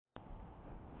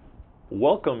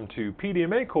Welcome to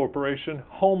PdMA Corporation,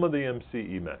 home of the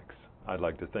MCEMax. I'd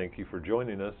like to thank you for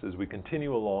joining us as we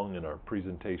continue along in our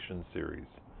presentation series.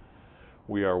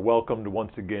 We are welcomed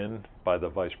once again by the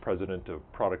Vice President of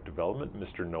Product Development,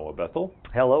 Mr. Noah Bethel.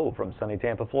 Hello from sunny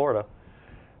Tampa, Florida.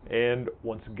 And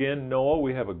once again, Noah,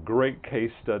 we have a great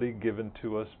case study given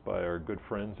to us by our good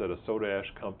friends at a soda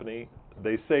ash company.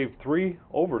 They saved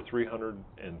over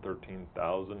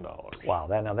 $313,000. Wow,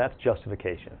 now that's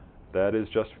justification. That is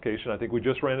justification. I think we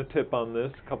just ran a tip on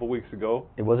this a couple weeks ago.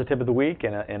 It was a tip of the week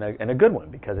and a good one,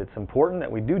 because it's important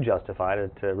that we do justify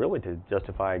it to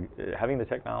justify having the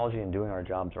technology and doing our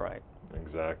jobs right.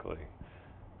 Exactly.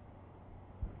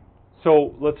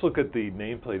 So let's look at the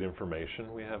nameplate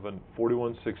information. We have a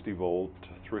 4160 volt,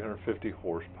 350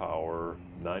 horsepower,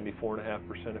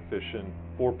 94.5% efficient,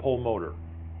 4-pole motor.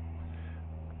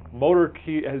 Motor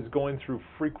key is going through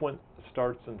frequent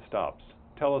starts and stops.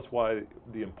 Tell us why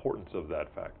the importance of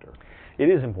that factor. It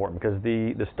is important because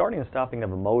the starting and stopping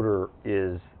of a motor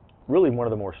is really one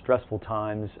of the more stressful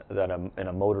times that in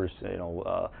a motor's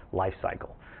life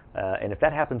cycle. And if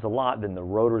that happens a lot, then the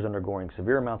rotor is undergoing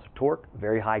severe amounts of torque,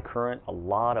 very high current, a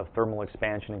lot of thermal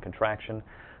expansion and contraction.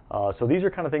 So these are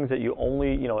kind of things that you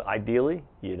only, ideally,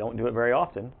 you don't do it very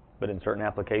often, but in certain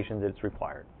applications it's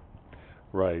required.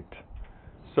 Right.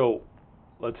 So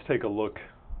let's take a look.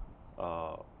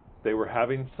 They were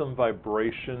having some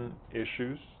vibration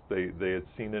issues. They had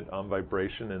seen it on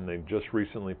vibration, and they just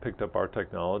recently picked up our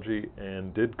technology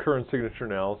and did current signature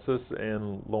analysis,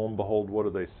 and lo and behold, what do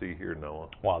they see here, Noah?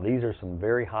 Wow, these are some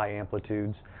very high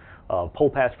amplitudes. Pole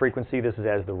pass frequency, this is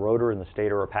as the rotor and the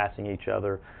stator are passing each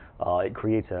other. It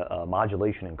creates a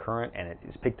modulation in current, and it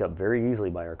is picked up very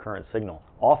easily by our current signal.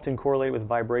 Often correlated with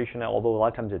vibration, although a lot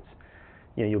of times it's,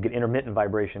 you'll get intermittent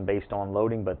vibration based on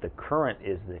loading, but the current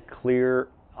is the clear,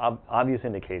 obvious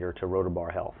indicator to rotor bar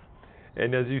health.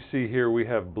 And as you see here, we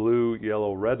have blue,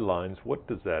 yellow, red lines. What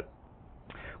does that?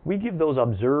 We give those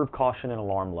observed caution and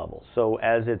alarm levels. So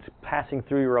as it's passing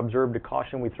through your observed to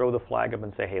caution, we throw the flag up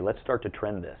and say, hey, let's start to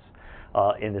trend this.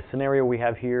 In the scenario we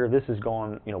have here, this has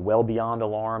gone well beyond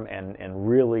alarm and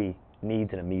really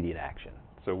needs an immediate action.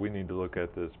 So we need to look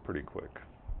at this pretty quick.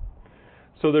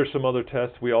 So there's some other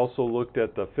tests. We also looked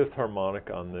at the fifth harmonic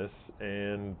on this,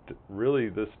 and really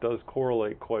this does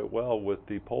correlate quite well with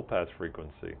the pole pass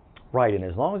frequency. Right, and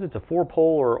as long as it's a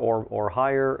 4-pole or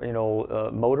higher,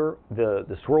 motor,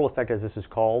 the swirl effect, as this is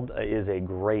called, is a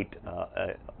great,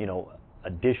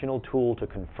 additional tool to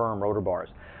confirm rotor bars.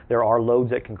 There are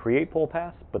loads that can create pole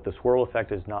pass, but the swirl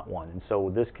effect is not one, and so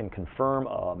this can confirm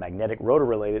a magnetic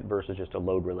rotor-related versus just a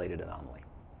load-related anomaly.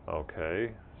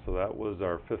 Okay, so that was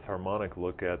our fifth harmonic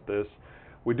look at this.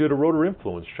 We did a rotor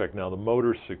influence check. Now the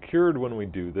motor's secured when we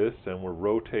do this, and we're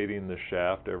rotating the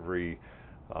shaft every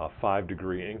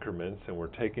 5-degree increments, and we're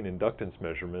taking inductance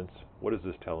measurements. What is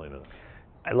this telling us?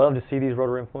 I love to see these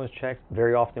rotor influence checks.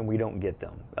 Very often we don't get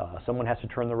them. Someone has to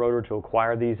turn the rotor to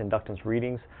acquire these inductance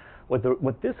readings. What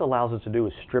this allows us to do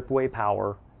is strip away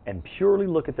power and purely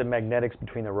look at the magnetics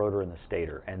between the rotor and the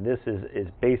stator. And this is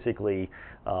basically,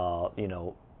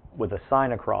 with a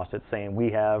sign across it saying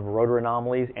we have rotor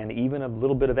anomalies and even a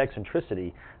little bit of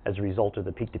eccentricity as a result of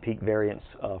the peak-to-peak variance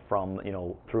from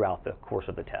throughout the course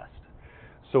of the test.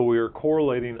 So we are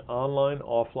correlating online,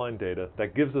 offline data.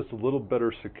 That gives us a little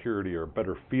better security or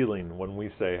better feeling when we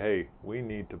say, hey, we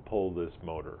need to pull this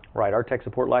motor. Right, our tech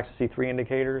support likes to see 3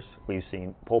 indicators. We've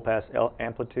seen pole pass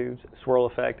amplitudes, swirl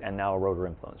effect, and now a rotor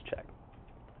influence check.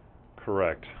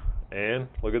 Correct. And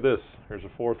look at this. Here's a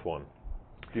fourth one.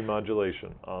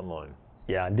 Demodulation online.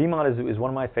 Yeah, demod is one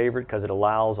of my favorite because it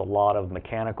allows a lot of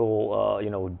mechanical,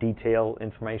 detail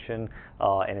information.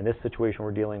 And in this situation,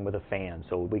 we're dealing with a fan,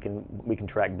 so we can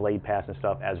track blade pass and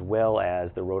stuff as well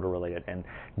as the rotor related. And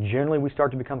generally, we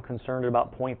start to become concerned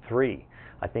about 0.3.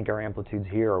 I think our amplitudes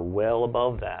here are well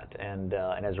above that, and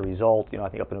as a result, I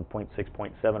think up into 0.6,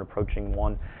 0.7, approaching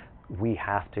 1, we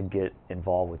have to get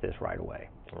involved with this right away.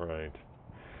 Right.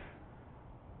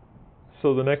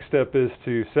 So the next step is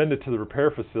to send it to the repair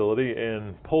facility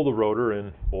and pull the rotor,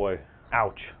 and boy,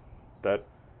 ouch. That,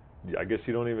 I guess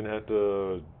you don't even have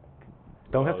to...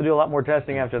 Don't have to do a lot more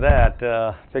testing after that.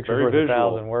 Pictures worth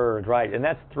 1,000 words, right? And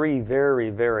that's 3 very,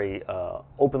 very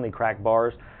openly cracked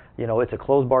bars. It's a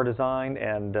closed bar design,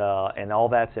 and all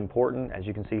that's important, as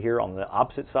you can see here on the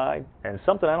opposite side. And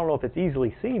something, I don't know if it's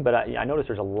easily seen, but I notice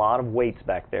there's a lot of weights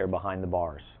back there behind the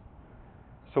bars.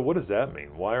 So what does that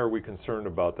mean? Why are we concerned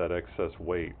about that excess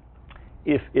weight?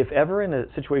 If ever in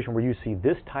a situation where you see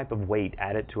this type of weight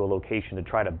added to a location to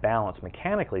try to balance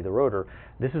mechanically the rotor,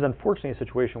 this is unfortunately a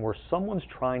situation where someone's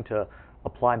trying to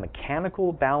apply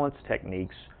mechanical balance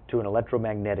techniques to an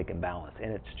electromagnetic imbalance,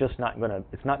 and it's just not going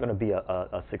to be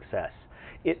a success.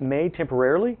 It may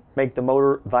temporarily make the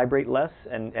motor vibrate less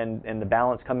and the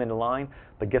balance come into line,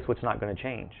 but guess what's not going to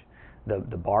change?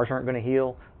 The bars aren't going to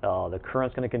heal, the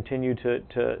current's going to continue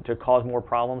to cause more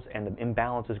problems, and the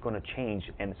imbalance is going to change,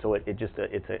 and so it's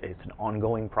an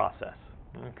ongoing process.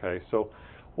 Okay, so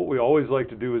what we always like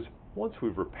to do is, once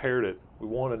we've repaired it, we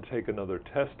want to take another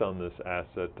test on this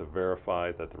asset to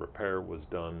verify that the repair was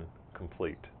done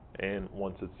complete. And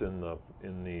once it's in the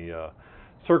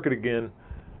circuit again,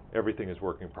 everything is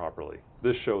working properly.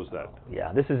 This shows that.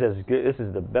 Yeah, this is as good. This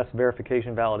is the best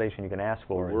verification validation you can ask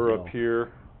for. We're up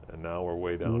here, and now we're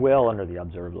way down well here. Under the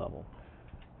observed level.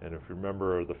 And if you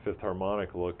remember the fifth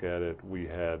harmonic look at it, we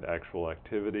had actual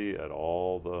activity at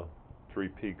all the 3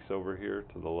 peaks over here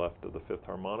to the left of the fifth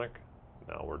harmonic.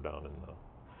 Now we're down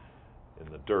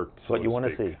in the dirt. That's what you want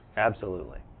to see.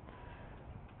 Absolutely.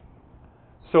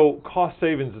 So cost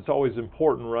savings, it's always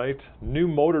important, right? New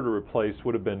motor to replace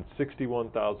would have been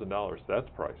 $61,000. That's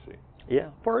pricey.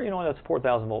 Yeah, for that's a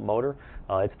 4,000 volt motor.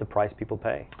 It's the price people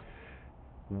pay.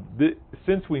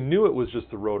 Since we knew it was just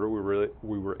the rotor,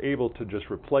 we were able to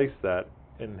just replace that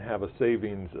and have a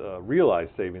savings,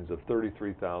 realized savings of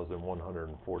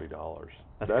 $33,140.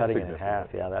 That's cutting it in half.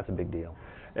 Yeah, that's a big deal.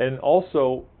 And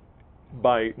also,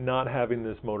 by not having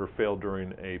this motor fail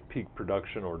during a peak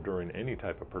production or during any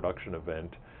type of production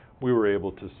event, we were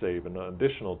able to save an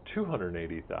additional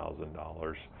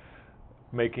 $280,000,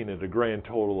 making it a grand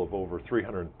total of over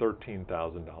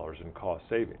 $313,000 in cost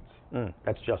savings.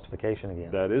 That's justification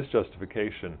again. That is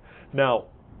justification. Now,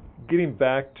 getting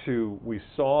back to, we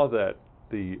saw that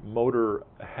the motor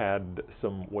had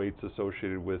some weights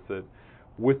associated with it.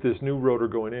 With this new rotor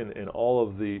going in and all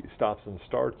of the stops and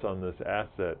starts on this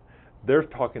asset, they're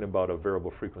talking about a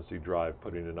variable frequency drive,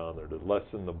 putting it on there to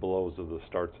lessen the blows of the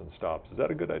starts and stops. Is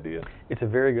that a good idea? It's a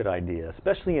very good idea,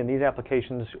 especially in these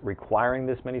applications requiring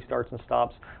this many starts and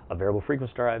stops. A variable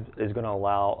frequency drive is going to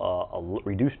allow a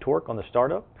reduced torque on the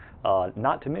startup.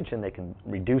 Not to mention they can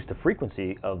reduce the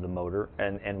frequency of the motor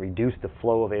and reduce the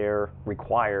flow of air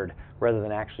required rather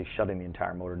than actually shutting the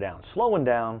entire motor down. Slowing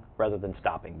down rather than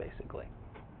stopping, basically.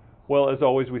 Well, as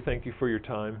always, we thank you for your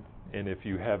time. And if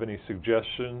you have any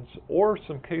suggestions or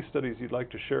some case studies you'd like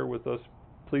to share with us,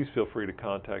 please feel free to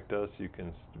contact us. You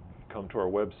can come to our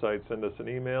website, send us an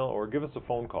email, or give us a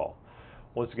phone call.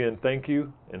 Once again, thank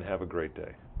you and have a great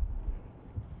day.